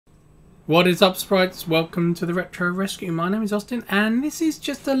What is up, sprites? Welcome to the Retro Rescue. My name is Austin, and this is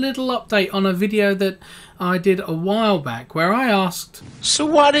just a little update on a video that I did a while back where I asked, so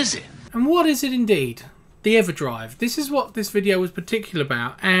what is it? And what is it indeed? The EverDrive. This is what this video was particular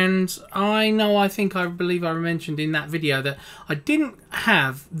about, and I believe I mentioned in that video that I didn't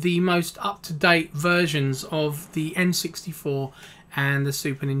have the most up-to-date versions of the N64 and the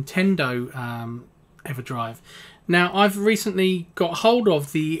Super Nintendo EverDrive. Now, I've recently got hold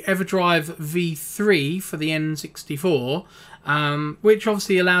of the EverDrive V3 for the N64, which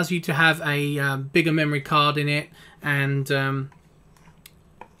obviously allows you to have a bigger memory card in it, and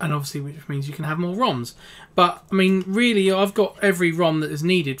obviously which means you can have more ROMs. But, I mean, really, I've got every ROM that is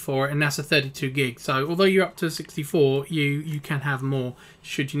needed for it, and that's a 32 gig. So, although you're up to 64, you can have more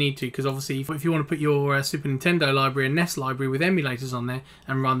should you need to, because obviously if you want to put your Super Nintendo library and NES library with emulators on there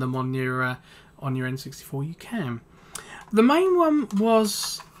and run them on your N64, you can. The main one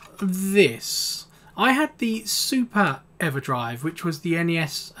was this. I had the Super EverDrive, which was the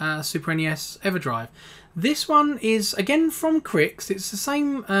NES, Super NES EverDrive. This one is again from Crix. It's the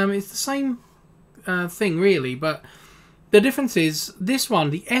same. Thing really, but the difference is this one,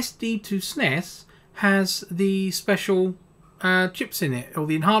 the SD to SNES, has the special chips in it, or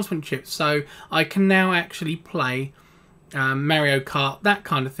the enhancement chips. So I can now actually play Mario Kart, that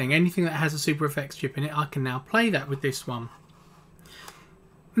kind of thing. Anything that has a Super FX chip in it, I can now play that with this one.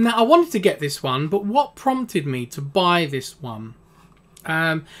 Now, I wanted to get this one, but what prompted me to buy this one?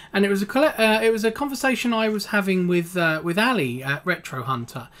 And it was a conversation I was having with Ali at Retro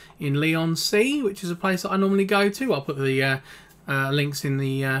Hunter in Leon C, which is a place that I normally go to. I'll put the links in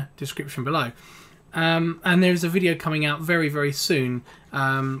the description below. And there's a video coming out very, very soon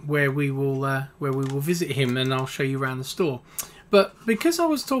where we will visit him, and I'll show you around the store. But because I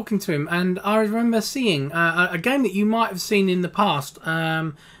was talking to him, and I remember seeing a game that you might have seen in the past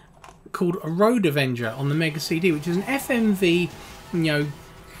called Road Avenger on the Mega CD, which is an FMV, you know,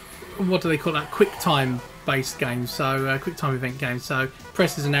 what do they call that? QuickTime based game. So QuickTime event game. So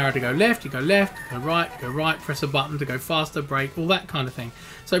presses an arrow to go left, you go right, press a button to go faster, brake, all that kind of thing.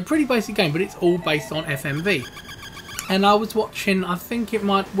 So pretty basic game, but it's all based on FMV. And I was watching, I think it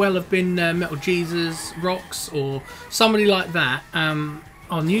might well have been Metal Jesus Rocks or somebody like that on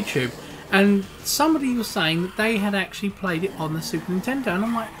YouTube, and somebody was saying that they had actually played it on the Super Nintendo, and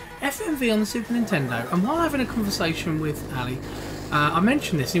I'm like, FMV on the Super Nintendo? And while having a conversation with Ali, I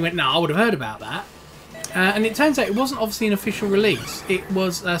mentioned this, and he went, no, I would have heard about that. And it turns out it wasn't obviously an official release. It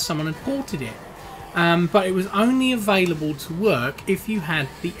was someone had ported it. But it was only available to work if you had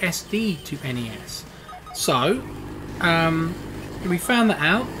the SD to NES. So, we found that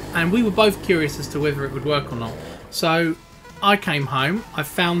out, and we were both curious as to whether it would work or not. So, I came home, I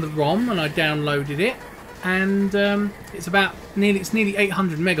found the ROM, and I downloaded it. And it's nearly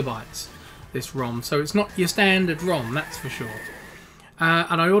 800 megabytes, this ROM. So it's not your standard ROM, that's for sure.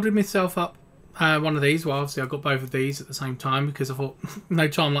 And I ordered myself up one of these. Well, obviously I got both of these at the same time because I thought, no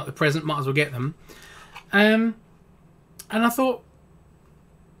time like the present, might as well get them. And I thought,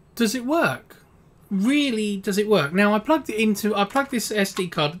 does it work? Really, does it work? Now, I plugged this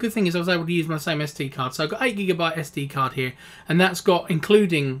SD card. The good thing is I was able to use my same SD card. So I've got 8GB SD card here, and that's got,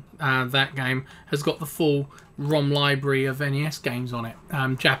 including that game, has got the full ROM library of NES games on it.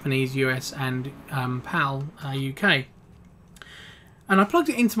 Japanese, US, and PAL UK. And I plugged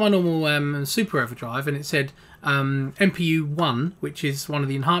it into my normal Super EverDrive, and it said MPU-1, which is one of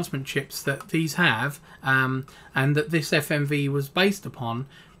the enhancement chips that these have, and that this FMV was based upon,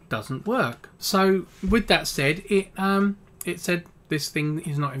 doesn't work. So with that said, it said this thing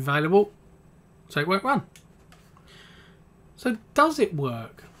is not available, so it won't run. So does it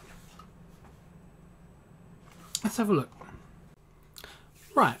work? Let's have a look.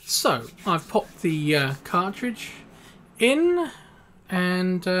 Right, so I've popped the cartridge in,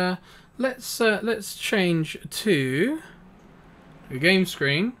 and let's change to the game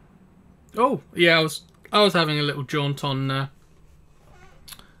screen. Oh yeah, I was having a little jaunt on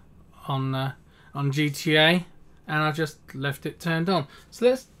GTA, and I just left it turned on.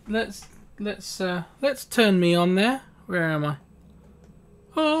 So let's turn me on there. Where am I?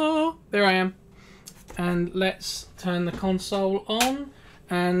 Oh, there I am. And let's turn the console on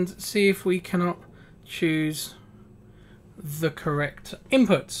and see if we cannot choose the correct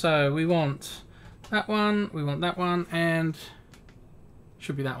input. So we want that one, and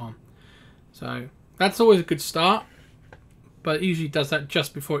should be that one. So that's always a good start, but it usually does that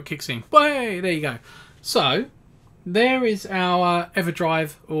just before it kicks in. Hey, there you go. So there is our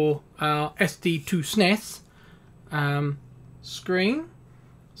EverDrive, or our SD to SNES screen.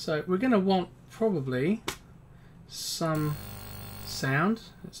 So we're going to want probably some sound.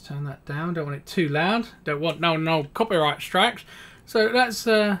 Let's turn that down. Don't want it too loud. Don't want no copyright strikes. So that's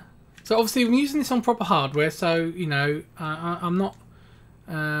so obviously I'm using this on proper hardware. So you know I'm not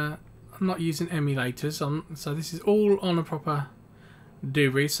using emulators. So this is all on a proper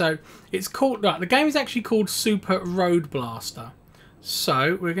doobie. So it's called the game is actually called Super Road Blaster.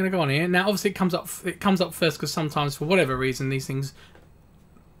 So we're going to go on here now. Obviously, it comes up first because sometimes for whatever reason these things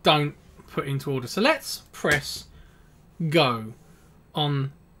don't put into order. So let's press go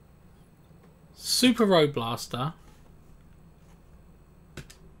on Super Road Blaster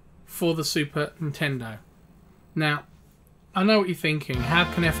for the Super Nintendo. Now, I know what you're thinking.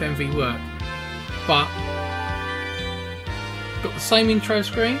 How can FMV work? But got the same intro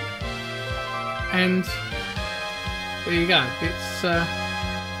screen, and there you go. It's so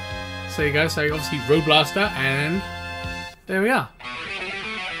there you go. So obviously Road Blaster, and there we are.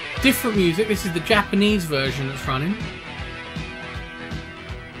 Different music. This is the Japanese version that's running.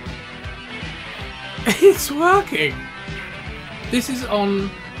 It's working. This is on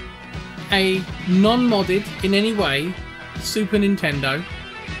a non-modded in any way Super Nintendo.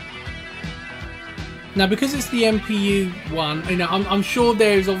 Now, because it's the MPU one, you know, I'm sure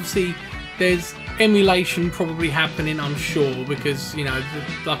there's emulation probably happening. I'm sure because you know,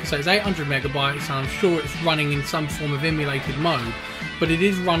 like I say, it's 800 megabytes, and I'm sure it's running in some form of emulated mode. But it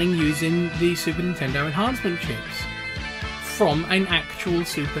is running using the Super Nintendo enhancement chips from an actual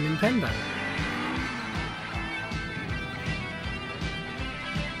Super Nintendo.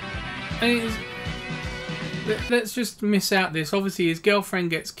 And let's just miss out this. Obviously, his girlfriend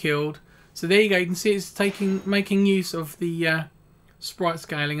gets killed. So there you go. You can see it's making use of the sprite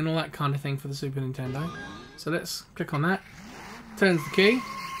scaling and all that kind of thing for the Super Nintendo. So let's click on that. Turns the key.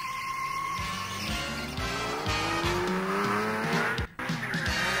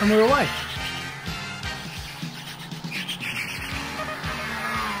 And we're away.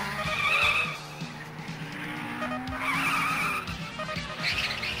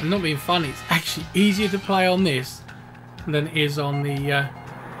 And not being funny, it's actually easier to play on this than it is on the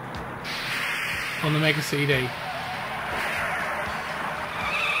Mega CD.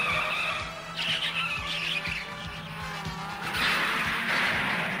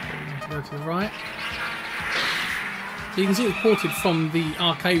 Go to the right. So you can see it's ported from the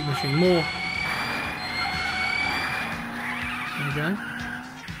arcade machine more. There you go.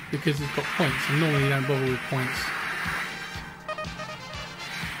 Because it's got points, and normally you don't bother with points.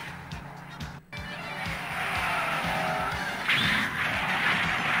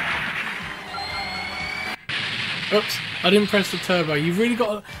 Oops, I didn't press the turbo. You've really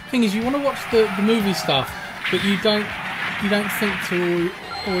got to, thing is, you want to watch the movie stuff, but you don't think to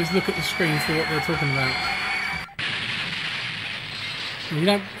always look at the screen for what they're talking about. You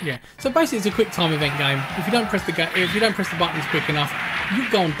don't, yeah. So basically, it's a quick time event game. If you don't press the buttons quick enough, you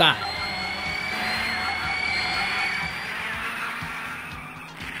go and die.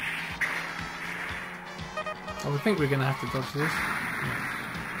 I would think we're going to have to dodge this. Yeah.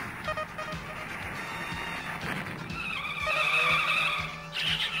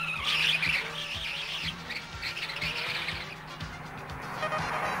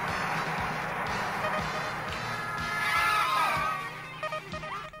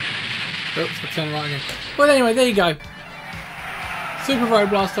 Oops, I turned right again. Well, anyway, there you go. Super Road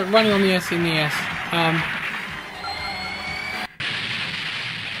Blaster running on the SNES.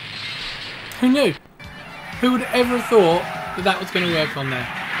 Who knew? Who would ever have thought that was going to work on there?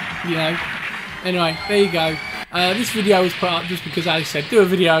 You know? Anyway, there you go. This video was put up just because Ali said, do a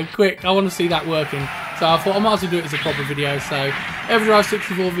video, quick, I want to see that working. So I thought I might as well do it as a proper video. So, EverDrive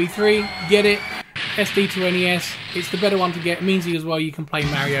 64 V3, get it. SD to NES, it's the better one to get. It means as well you can play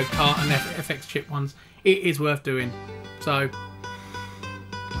Mario Kart and FX chip ones. It is worth doing. So,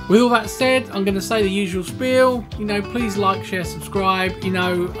 with all that said, I'm going to say the usual spiel. You know, please like, share, subscribe. You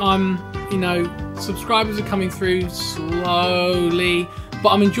know, subscribers are coming through slowly, but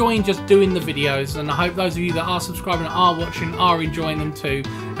I'm enjoying just doing the videos, and I hope those of you that are subscribing and are watching are enjoying them too.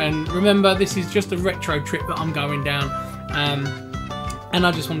 And remember, this is just a retro trip that I'm going down, and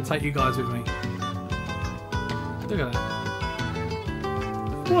I just want to take you guys with me. Look at that.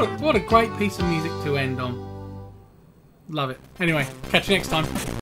 What a great piece of music to end on. Love it. Anyway, catch you next time.